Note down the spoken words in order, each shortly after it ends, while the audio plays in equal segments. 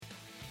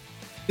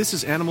This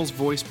is Animals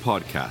Voice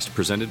Podcast,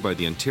 presented by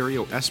the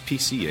Ontario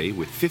SPCA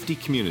with 50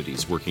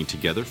 communities working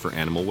together for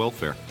animal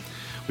welfare.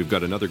 We've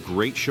got another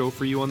great show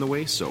for you on the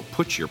way, so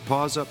put your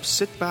paws up,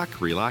 sit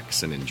back,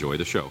 relax, and enjoy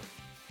the show.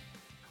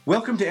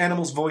 Welcome to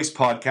Animals Voice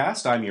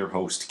Podcast. I'm your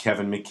host,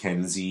 Kevin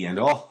McKenzie,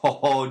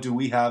 and do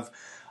we have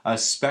a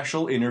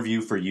special interview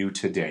for you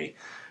today.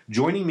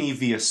 Joining me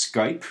via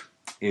Skype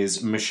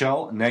is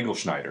Michelle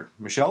Nagelschneider.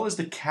 Michelle is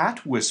the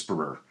cat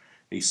whisperer,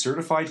 a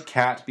certified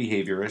cat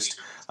behaviorist,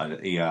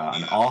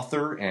 an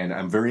author, and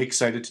I'm very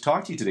excited to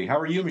talk to you today. How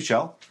are you,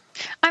 Michelle?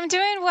 I'm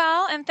doing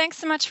well, and thanks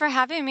so much for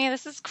having me.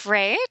 This is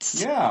great.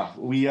 Yeah,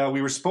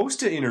 we were supposed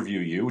to interview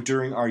you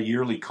during our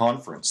yearly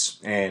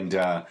conference,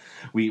 and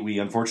we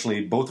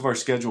unfortunately, both of our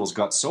schedules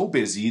got so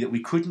busy that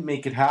we couldn't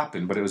make it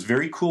happen, but it was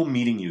very cool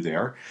meeting you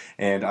there,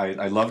 and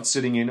I loved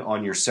sitting in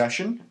on your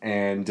session,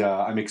 and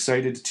I'm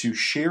excited to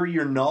share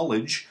your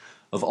knowledge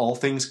of all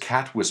things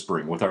cat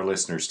whispering with our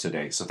listeners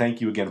today. So thank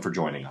you again for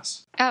joining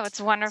us. Oh,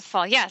 it's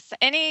wonderful. Yes,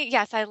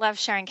 I love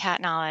sharing cat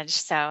knowledge.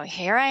 So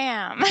here I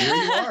am. Here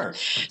you are.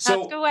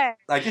 So the way.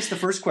 I guess the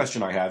first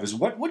question I have is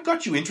what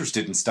got you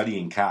interested in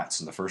studying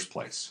cats in the first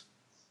place?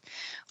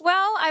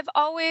 Well, I've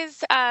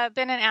always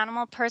been an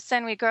animal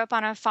person. We grew up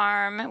on a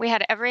farm. We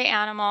had every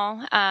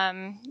animal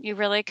you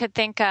really could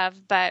think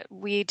of, but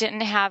we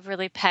didn't have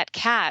really pet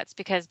cats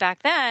because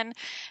back then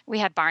we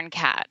had barn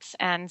cats.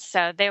 And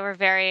so they were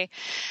very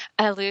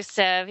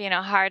elusive,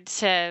 hard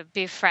to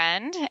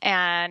befriend.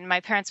 And my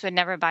parents would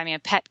never buy me a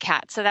pet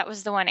cat. So that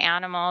was the one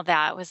animal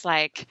that was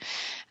like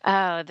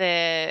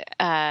the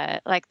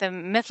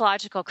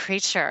mythological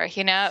creature,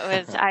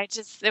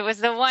 it was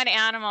the one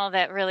animal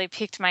that really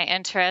piqued my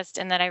interest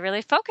and that I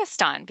really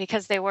focused on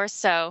because they were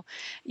so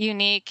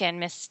unique and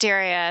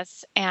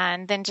mysterious.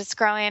 And then just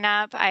growing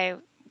up, I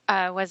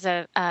was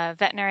a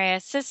veterinary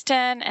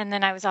assistant, and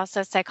then I was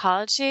also a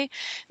psychology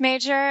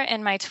major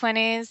in my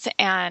 20s,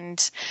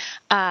 and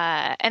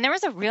there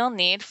was a real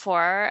need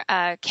for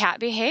cat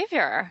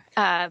behavior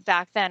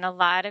back then. A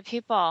lot of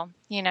people,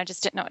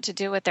 just didn't know what to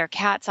do with their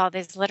cats, all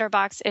these litter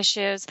box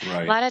issues.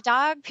 Right. A lot of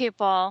dog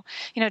people,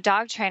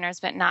 dog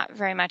trainers, but not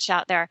very much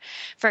out there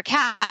for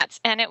cats.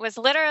 And it was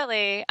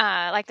literally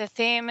like the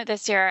theme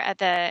this year at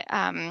the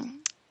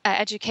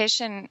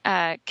education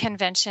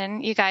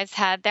convention you guys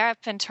had there up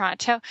in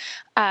Toronto,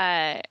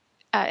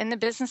 in the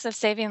business of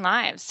saving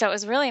lives. So it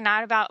was really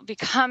not about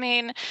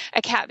becoming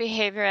a cat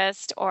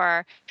behaviorist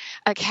or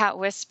a cat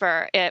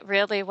whisperer. It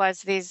really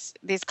was these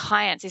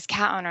clients, these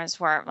cat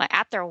owners were like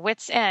at their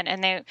wits' end,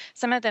 and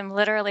some of them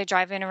literally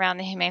driving around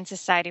the Humane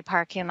Society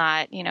parking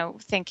lot,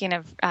 thinking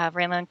of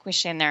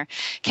relinquishing their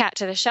cat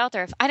to the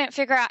shelter if I didn't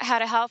figure out how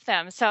to help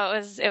them.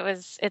 So it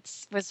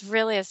was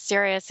really a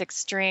serious,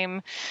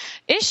 extreme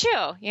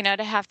issue,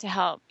 to have to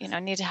help,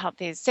 need to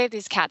help save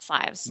these cats'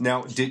 lives.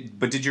 Now,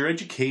 did your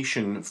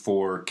education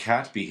for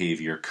cat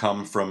behavior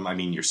come from,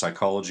 your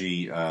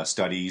psychology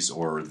studies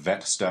or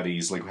vet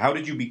studies? Like, how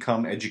did you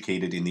become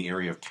educated in the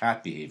area of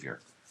cat behavior?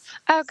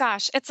 Oh,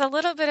 gosh, it's a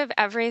little bit of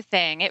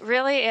everything. It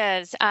really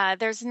is.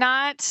 There's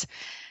no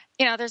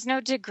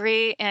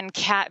degree in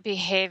cat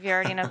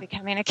behavior,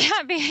 becoming a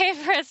cat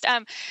behaviorist.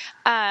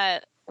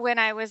 When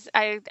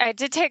I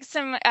did take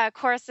some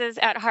courses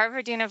at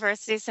Harvard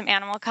University, some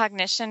animal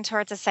cognition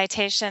towards a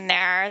citation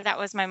there. That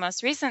was my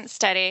most recent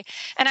study.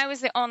 And I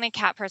was the only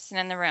cat person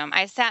in the room.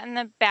 I sat in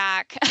the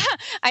back.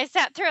 I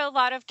sat through a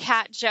lot of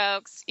cat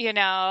jokes, it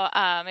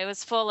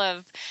was full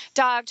of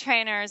dog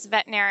trainers,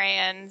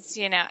 veterinarians,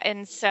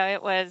 and so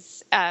it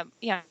was,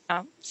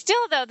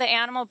 still though the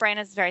animal brain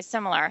is very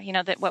similar,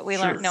 that what we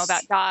know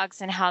about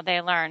dogs and how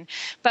they learn.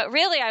 But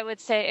really, I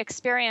would say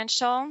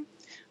experiential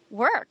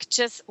work,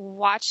 just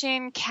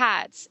watching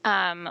cats,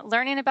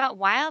 learning about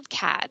wild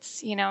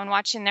cats, and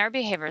watching their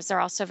behaviors. They're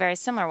also very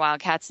similar,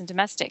 wild cats and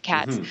domestic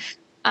cats.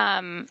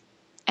 Mm-hmm.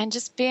 And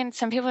just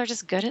some people are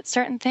just good at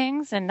certain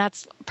things, and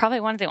that's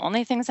probably one of the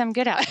only things I'm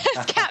good at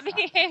is cat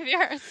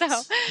behavior.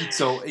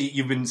 So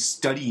you've been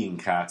studying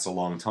cats a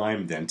long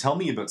time then. Tell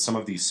me about some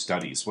of these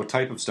studies. What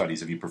type of studies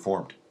have you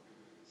performed?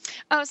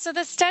 Oh, so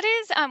the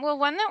studies,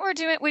 one that we're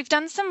doing, we've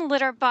done some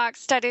litter box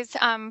studies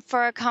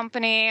for a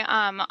company,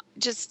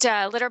 just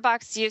litter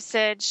box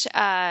usage,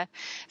 and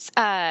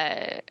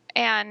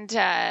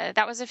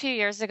that was a few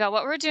years ago.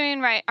 What we're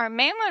doing our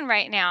main one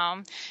right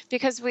now,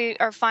 because we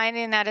are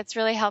finding that it's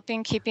really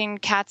helping keeping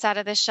cats out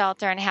of the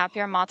shelter and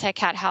happier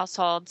multi-cat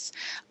households,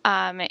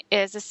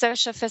 is a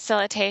social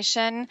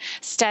facilitation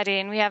study.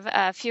 And we have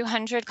a few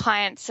hundred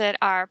clients that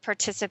are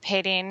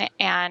participating,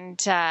 and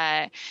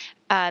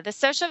the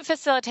social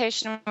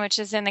facilitation, which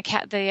is in my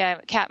cat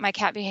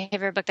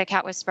behavior book, The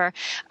Cat Whisperer,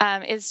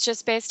 is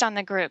just based on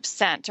the group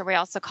scent, or we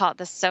also call it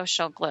the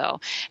social glue.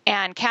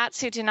 And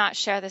cats who do not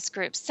share this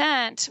group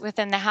scent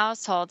within the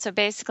household, so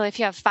basically if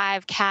you have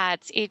 5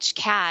 cats, each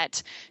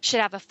cat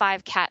should have a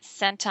 5-cat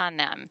scent on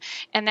them.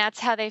 And that's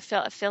how they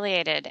feel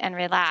affiliated and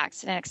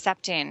relaxed and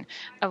accepting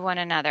of one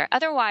another.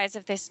 Otherwise,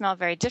 if they smell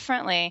very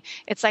differently,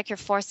 it's like you're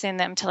forcing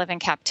them to live in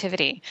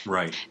captivity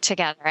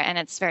together, and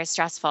it's very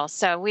stressful.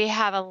 So we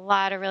have a lot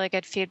lot of really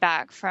good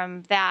feedback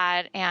from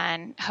that.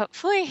 And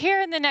hopefully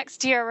here in the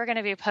next year, we're going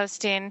to be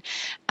posting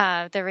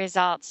the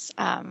results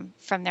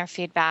from their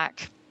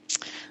feedback.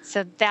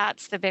 So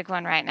that's the big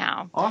one right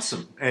now.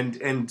 Awesome.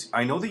 And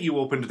I know that you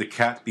opened the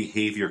Cat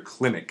Behavior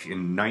Clinic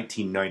in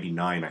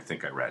 1999, I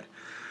think I read.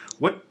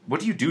 What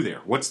do you do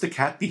there? What's the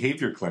Cat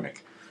Behavior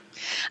Clinic?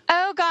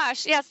 Oh,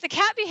 gosh. Yes, the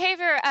Cat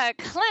Behavior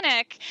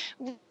Clinic.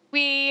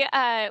 We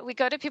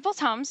go to people's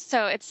homes,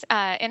 so it's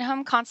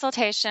in-home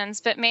consultations,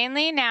 but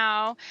mainly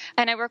now,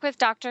 and I work with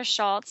Dr.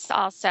 Schultz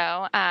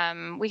also,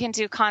 we can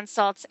do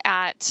consults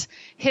at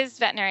his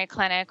veterinary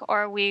clinic,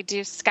 or we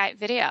do Skype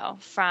video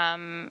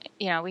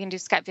we can do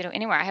Skype video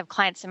anywhere. I have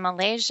clients in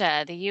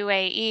Malaysia, the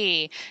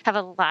UAE, have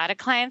a lot of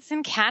clients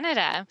in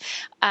Canada.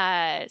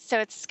 So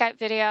it's Skype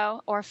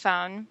video or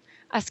phone.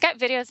 Skype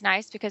video is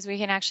nice because we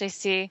can actually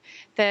see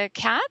the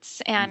cats,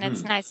 and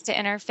it's nice to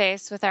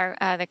interface with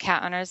the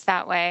cat owners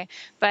that way.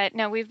 But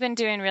no, we've been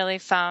doing really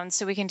phone,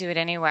 so we can do it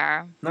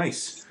anywhere.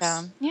 Nice.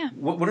 So, yeah.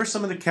 What are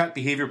some of the cat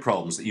behavior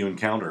problems that you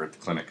encounter at the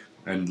clinic?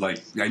 And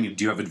do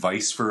you have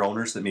advice for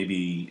owners that may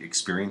be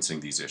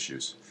experiencing these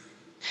issues?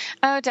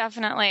 Oh,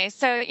 definitely.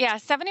 So, yeah,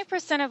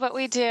 70% of what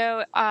we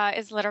do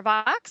is litter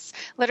box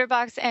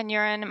and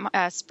urine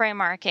spray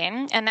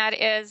marking. And that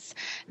is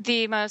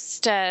the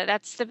most,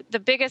 that's the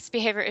biggest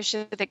behavior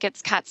issue that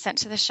gets cats sent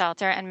to the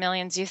shelter and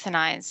millions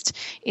euthanized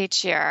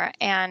each year.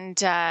 And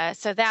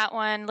so that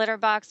one, litter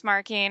box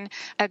marking,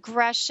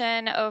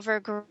 aggression, over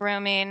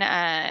grooming,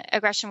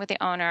 aggression with the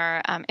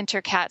owner,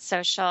 inter-cat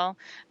social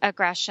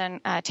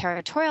aggression,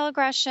 territorial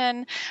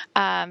aggression,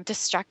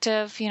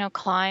 destructive,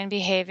 clawing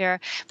behavior.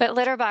 But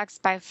litter box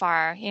by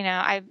far,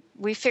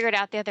 we figured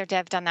out the other day,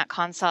 I've done that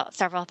consult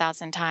several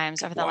thousand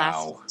times over the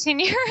last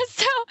 10 years.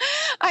 So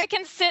I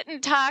can sit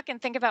and talk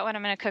and think about what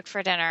I'm going to cook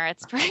for dinner.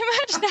 It's pretty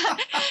much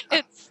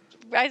that.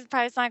 I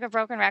probably sound like a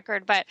broken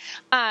record, but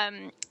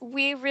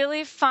we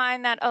really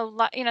find that a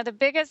lot, the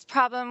biggest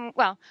problem,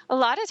 a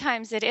lot of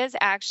times it is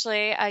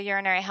actually a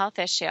urinary health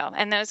issue,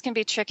 and those can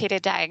be tricky to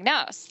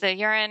diagnose. The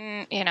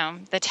urine,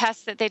 the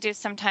tests that they do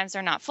sometimes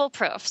are not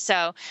foolproof.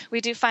 So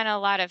we do find a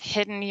lot of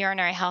hidden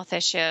urinary health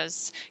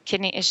issues,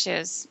 kidney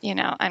issues,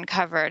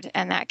 uncovered,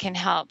 and that can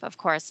help, of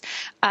course.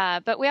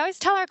 But we always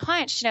tell our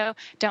clients,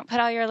 don't put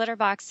all your litter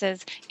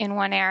boxes in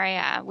one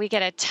area. We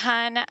get a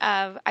ton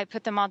of, I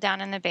put them all down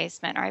in the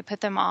basement, or I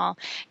put them all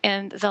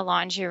in the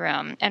laundry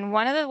room. And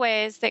one of the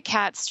ways that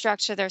cats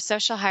structure their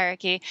social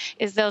hierarchy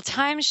is they'll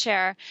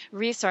timeshare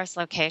resource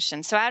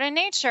locations. So out in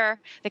nature,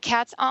 the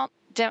cats all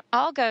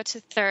go to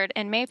Third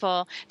and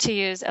Maple to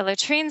use a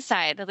latrine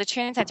site. The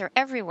latrine sites are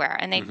everywhere,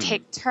 and they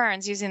take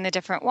turns using the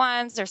different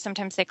ones, or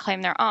sometimes they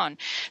claim their own.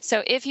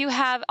 So if you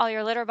have all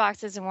your litter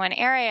boxes in one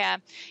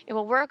area, it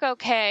will work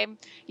okay,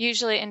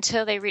 usually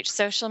until they reach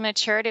social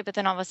maturity, but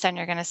then all of a sudden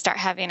you're going to start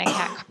having a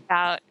cat carve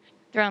out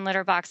their own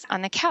litter box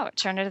on the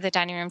couch or under the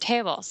dining room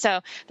table. So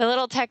the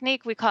little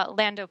technique, we call it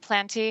Lando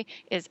Planty,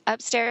 is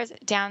upstairs,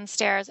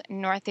 downstairs,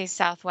 northeast,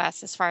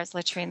 southwest as far as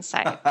latrine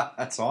site.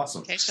 That's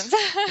awesome.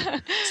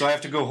 So I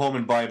have to go home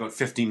and buy about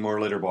 15 more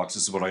litter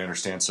boxes is what I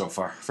understand so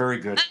far. Very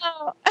good.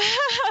 Oh.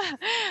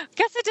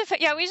 Guess it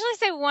depends. Yeah, we usually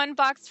say one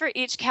box for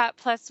each cat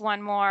plus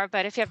one more,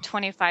 but if you have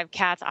 25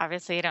 cats,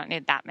 obviously you don't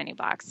need that many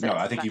boxes. No,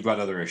 I think you've got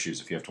other issues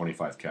if you have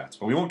 25 cats.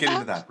 But we won't get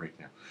into that right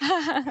now.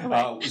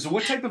 So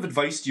what type of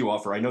advice do you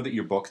offer? I know that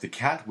your book, The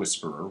Cat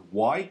Whisperer,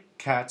 Why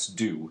Cats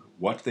Do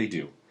What They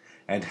Do,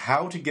 and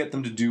How to Get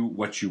Them to Do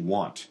What You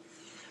Want.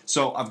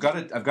 So I've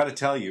got to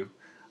tell you,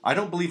 I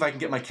don't believe I can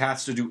get my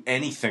cats to do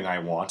anything I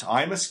want.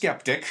 I'm a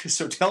skeptic,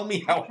 so tell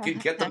me how I can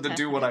get them to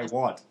do what I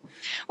want.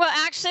 Well,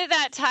 actually,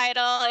 that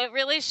title, it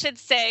really should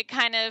say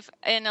kind of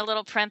in a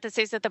little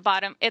parentheses at the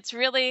bottom, it's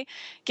really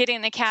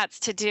getting the cats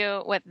to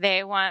do what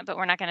they want, but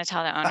we're not going to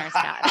tell the owners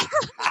that.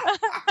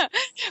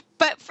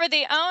 But for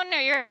the owner,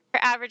 your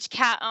average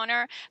cat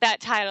owner,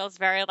 that title is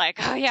very like,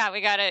 oh, yeah,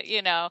 we got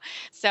to,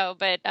 So,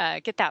 but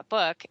get that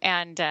book.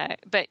 And,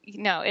 but,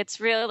 it's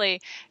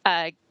really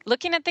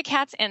looking at the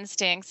cat's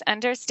instincts,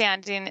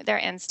 understanding their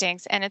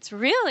instincts, and it's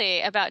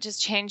really about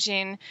just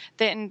changing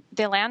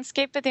the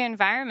landscape of the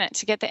environment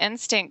to get the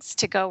instincts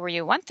to go where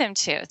you want them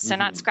to. So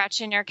not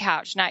scratching your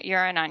couch, not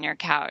urine on your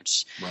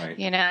couch.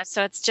 Right.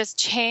 So it's just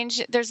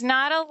change. There's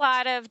not a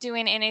lot of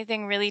doing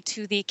anything really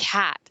to the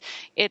cat.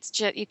 It's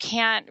just you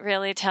can't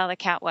really tell the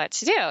cat what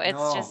to do.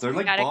 It's just they're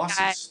like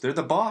bosses. They're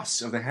the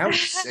boss of the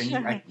house,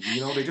 and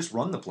they just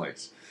run the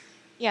place.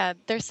 Yeah,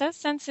 they're so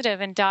sensitive,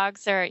 and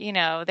dogs are,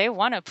 they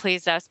want to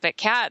please us, but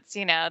cats,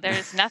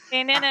 there's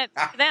nothing in it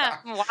for them.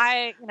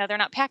 Why, they're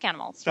not pack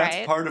animals, right?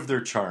 That's part of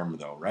their charm,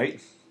 though, right?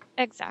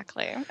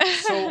 Exactly.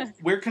 So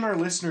where can our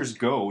listeners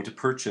go to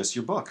purchase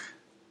your book?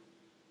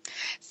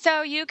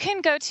 So you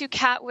can go to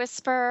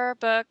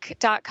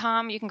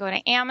catwhispererbook.com. You can go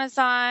to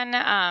Amazon.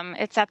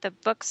 It's at the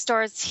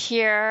bookstores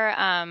here.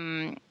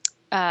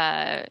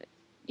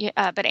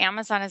 But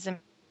Amazon is the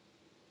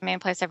main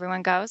place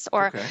everyone goes.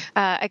 Or,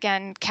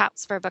 again,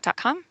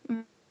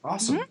 catwhispererbook.com.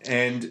 Awesome.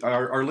 And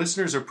our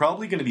listeners are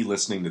probably going to be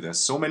listening to this.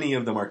 So many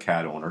of them are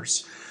cat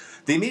owners.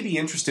 they may be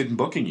interested in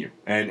booking you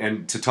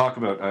and to talk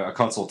about a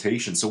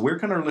consultation. So where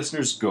can our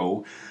listeners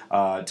go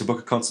to book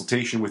a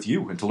consultation with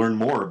you and to learn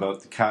more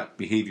about the Cat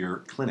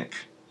Behavior Clinic?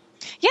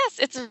 Yes,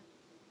 it's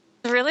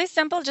really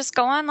simple. Just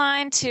go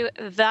online to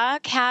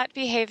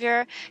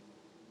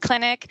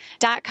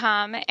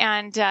thecatbehaviorclinic.com,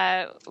 and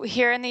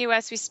here in the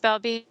U.S. we spell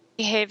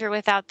behavior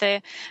without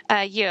the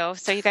U,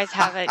 so you guys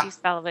have it. You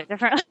spell it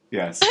differently.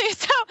 Yes. So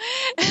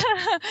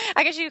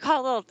I guess you could call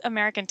it a little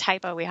American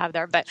typo we have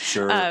there, but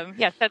sure.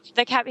 Yes, that's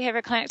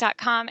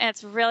thecatbehaviorclinic.com, and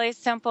it's really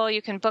simple.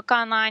 You can book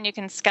online, you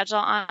can schedule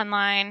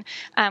online.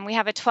 We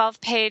have a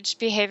 12-page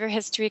behavior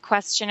history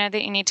questionnaire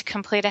that you need to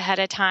complete ahead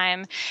of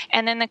time,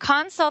 and then the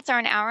consults are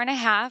an hour and a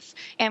half,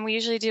 and we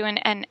usually do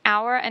an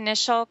hour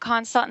initial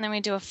consult, and then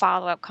we do a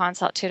follow-up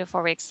consult 2 to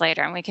 4 weeks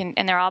later,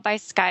 and they're all by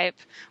Skype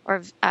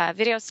or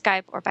video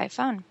Skype or by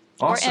phone.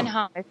 Awesome. Or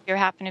in-home if you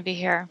happen to be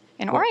here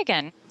in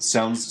Oregon.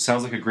 Sounds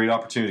like a great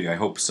opportunity. I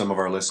hope some of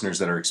our listeners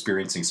that are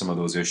experiencing some of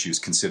those issues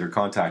consider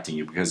contacting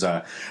you, because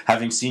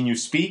having seen you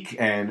speak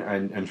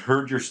and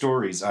heard your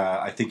stories,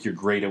 I think you're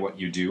great at what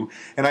you do.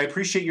 And I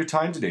appreciate your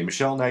time today.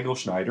 Michelle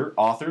Nagel-Schneider,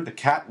 author, The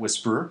Cat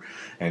Whisperer,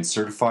 and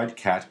certified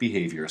cat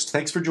behaviorist.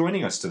 Thanks for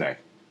joining us today.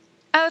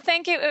 Oh,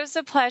 thank you. It was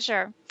a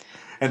pleasure.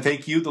 And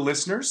thank you, the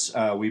listeners.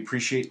 We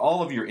appreciate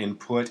all of your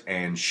input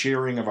and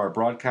sharing of our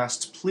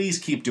broadcasts. Please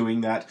keep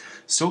doing that.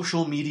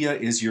 Social media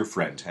is your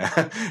friend.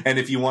 And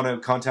if you want to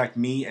contact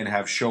me and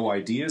have show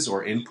ideas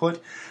or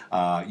input,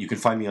 you can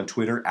find me on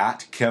Twitter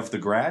at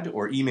KevTheGrad,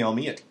 or email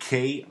me at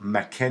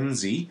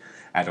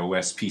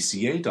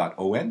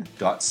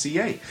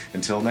kmackenzie@ospca.on.ca.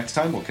 Until next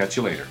time, we'll catch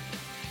you later.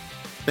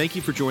 Thank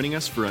you for joining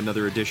us for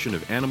another edition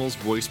of Animals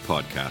Voice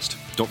Podcast.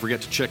 Don't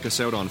forget to check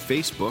us out on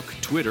Facebook,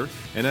 Twitter,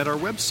 and at our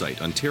website,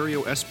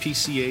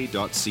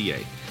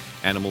 ontariospca.ca.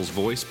 Animals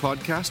Voice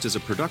Podcast is a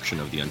production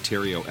of the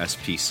Ontario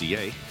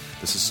SPCA.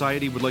 The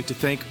Society would like to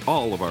thank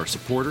all of our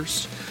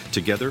supporters.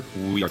 Together,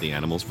 we are the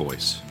Animals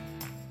Voice.